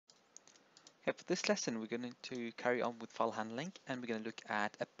Okay, for this lesson, we're going to carry on with file handling, and we're going to look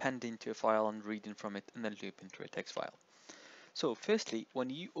at appending to a file and reading from it, and then looping through a text file. So firstly,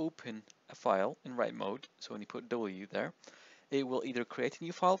 when you open a file in write mode, so when you put W there, it will either create a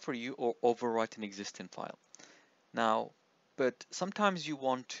new file for you or overwrite an existing file. Now, but sometimes you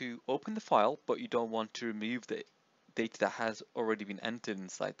want to open the file, but you don't want to remove the data that has already been entered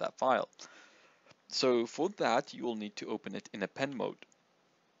inside that file. So for that, you will need to open it in append mode.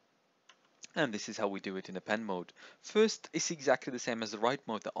 And this is how we do it in append mode. First, it's exactly the same as the write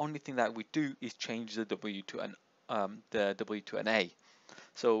mode. The only thing that we do is change the W to an A.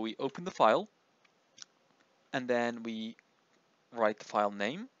 So we open the file, and then we write the file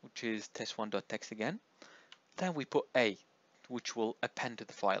name, which is test1.txt again. Then we put A, which will append to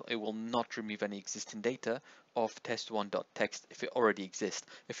the file. It will not remove any existing data of test1.txt if it already exists.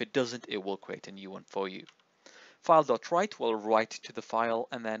 If it doesn't, it will create a new one for you. File.write will write to the file,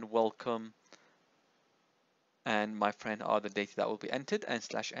 and then welcome and my friend are the data that will be entered, and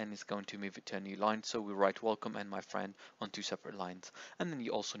 /n is going to move it to a new line. So we write welcome and my friend on two separate lines. And then you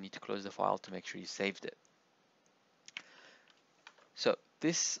also need to close the file to make sure you saved it. So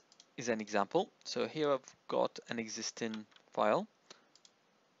this is an example. So here I've got an existing file.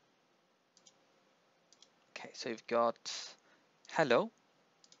 Okay, so you've got hello,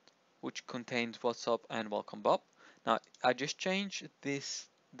 which contains what's up and welcome Bob. Now I just changed the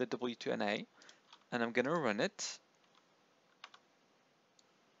W to an A, and I'm gonna run it.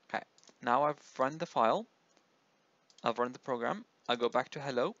 Okay, now I've run the file. I've run the program. I go back to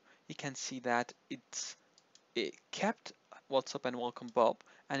hello. You can see that it kept what's up and welcome Bob,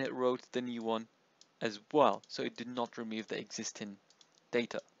 and it wrote the new one as well. So it did not remove the existing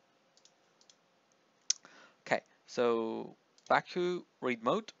data. Okay, so back to read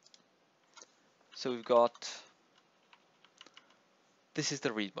mode. So we've got, this is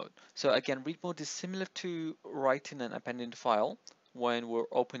the read mode. So again, read mode is similar to writing and appending the file when we're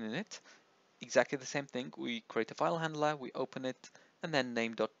opening it. Exactly the same thing. We create a file handler, we open it, and then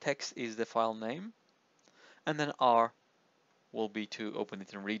name.txt is the file name, and then R will be to open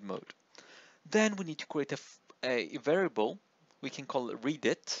it in read mode. Then we need to create a variable. We can call it read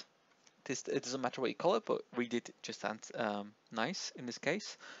it. It doesn't matter what you call it, but read it just sounds nice in this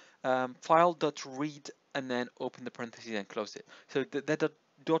case. File.read, and then open the parentheses and close it. So the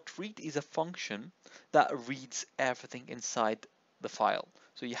dot read is a function that reads everything inside the file.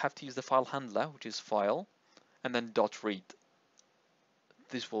 So you have to use the file handler, which is file, and then dot read.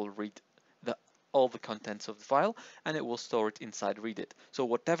 This will read all the contents of the file, and it will store it inside read it. So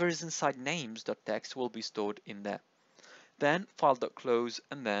whatever is inside names.txt will be stored in there. Then file.close,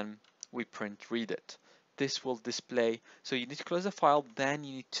 and then we print read it. This will display, so you need to close the file, then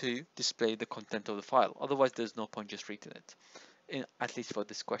you need to display the content of the file. Otherwise, there's no point just reading it, at least for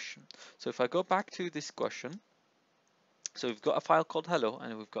this question. So if I go back to this question, so we've got a file called hello,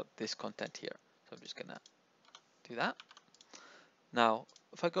 and we've got this content here. So I'm just gonna do that. Now,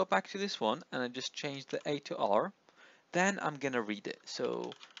 if I go back to this one and I just change the A to R, then I'm gonna read it. So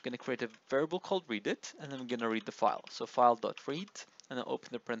I'm gonna create a variable called read it, and then I'm gonna read the file. So file.read, and then open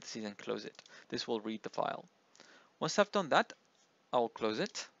the parentheses and close it. This will read the file. Once I've done that, I will close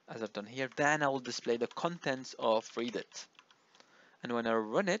it as I've done here. Then I will display the contents of read it. And when I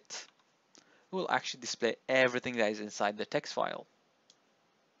run it, it will actually display everything that is inside the text file.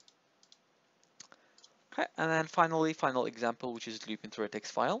 Okay, and then finally, final example, which is looping through a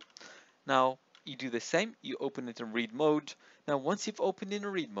text file. Now, you do the same, you open it in read mode. Now, once you've opened in a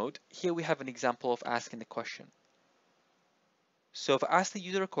read mode, here we have an example of asking a question. So if I ask the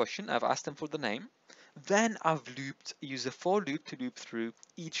user a question, I've asked them for the name, then I've used a for loop to loop through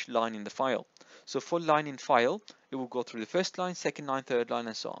each line in the file. So for line in file, it will go through the first line, second line, third line,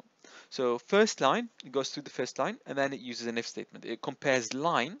 and so on. So first line, it goes through the first line, and then it uses an if statement. It compares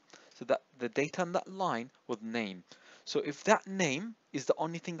line, so that the data on that line with name. So if that name is the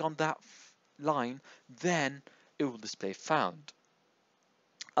only thing on that line, then it will display found.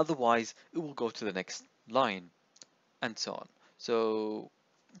 Otherwise, it will go to the next line, and so on. So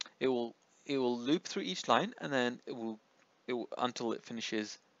it will loop through each line, and then it will until it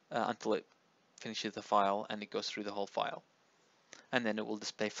finishes the file, and it goes through the whole file, and then it will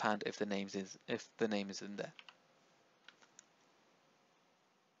display found if the name is in there.